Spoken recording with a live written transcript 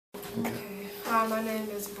Okay. Hi, my name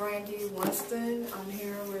is Brandy Winston. I'm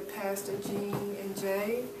here with Pastor Gene and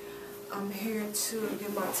Jay. I'm here to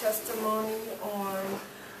give my testimony on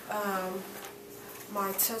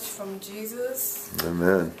my touch from Jesus.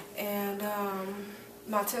 Amen. And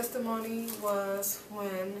my testimony was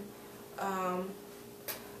when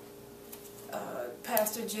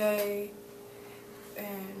Pastor Jay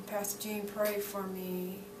and Pastor Gene prayed for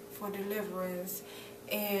me for deliverance,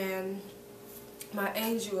 and my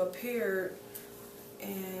angel appeared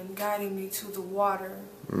and guided me to the water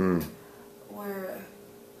where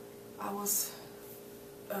I was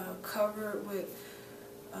covered with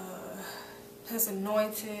His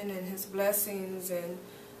anointing and His blessings, and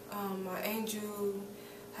my angel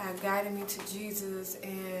had guided me to Jesus,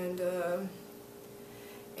 and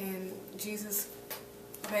Jesus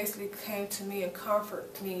basically came to me and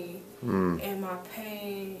comforted me in my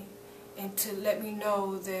pain, and to let me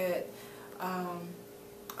know that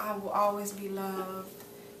I will always be loved.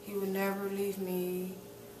 He would never leave me.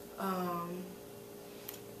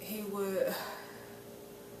 He would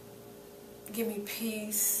give me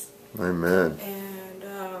peace. Amen.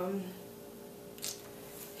 And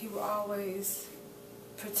He will always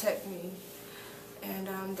protect me.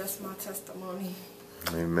 And that's my testimony.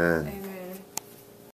 Amen. Amen.